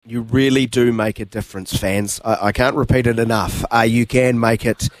You really do make a difference, fans. I can't repeat it enough. You can make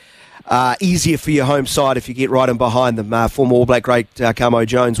it easier for your home side if you get right in behind them. Former All Black great Camo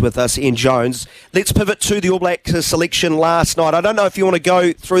Jones with us, Ian Jones. Let's pivot to the All Black selection last night. I don't know if you want to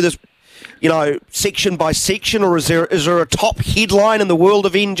go through this, section by section, or is there a top headline in the world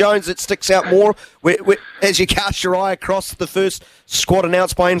of Ian Jones that sticks out more as you cast your eye across the first squad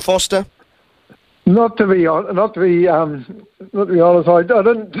announced by Ian Foster? Not to be honest, I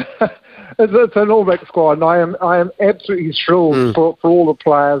didn't. It's an All Black squad, and I am absolutely thrilled for all the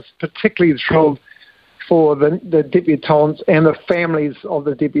players, particularly thrilled for the debutants and the families of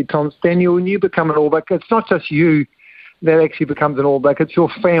the debutants. Daniel, when you become an All Black, it's not just you that actually becomes an All Black; it's your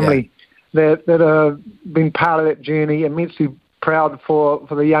family that have been part of that journey. Immensely proud for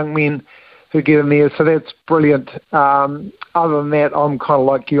the young men who get in there, so that's brilliant. Other than that, I'm kind of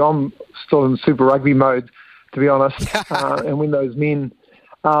like you. I'm still in Super Rugby mode, to be honest. And when those men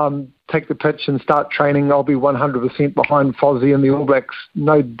take the pitch and start training, I'll be 100% behind Fozzie and the All Blacks,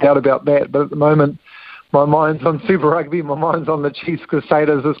 no doubt about that. But at the moment, my mind's on Super Rugby, my mind's on the Chiefs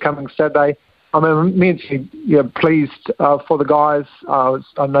Crusaders this coming Saturday. I'm immensely pleased for the guys. I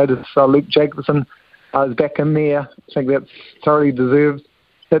noticed Luke Jacobson is back in there. I think that's thoroughly deserved.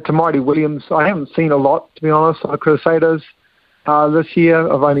 That Tamati Williams, I haven't seen a lot, to be honest, of the Crusaders this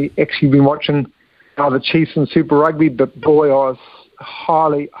year. I've only actually been watching the Chiefs and Super Rugby, but boy, I was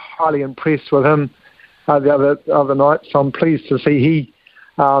highly, highly impressed with him the other night. So I'm pleased to see he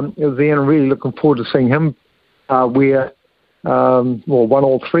is there, and really looking forward to seeing him where one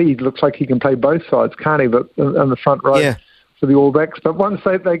or three. It looks like he can play both sides, can't he? But in the front row for the All Blacks. But once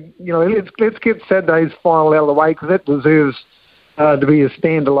they let's get Saturday's final out of the way, because that deserves to be a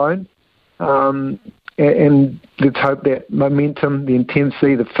standalone. And let's hope that momentum, the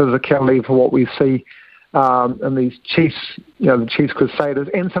intensity, the physicality for what we see in these Chiefs, the Chiefs Crusaders,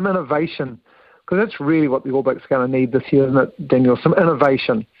 and some innovation, because that's really what the All Blacks are going to need this year, isn't it, Daniel? Some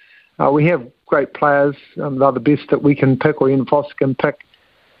innovation. We have great players, they're the best that we can pick, or Ian Foster can pick.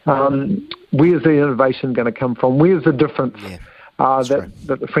 Where's the innovation going to come from? Where's the difference that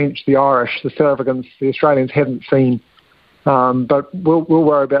the French, the Irish, the South Africans, the Australians haven't seen? But we'll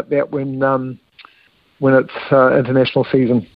worry about that when it's international season.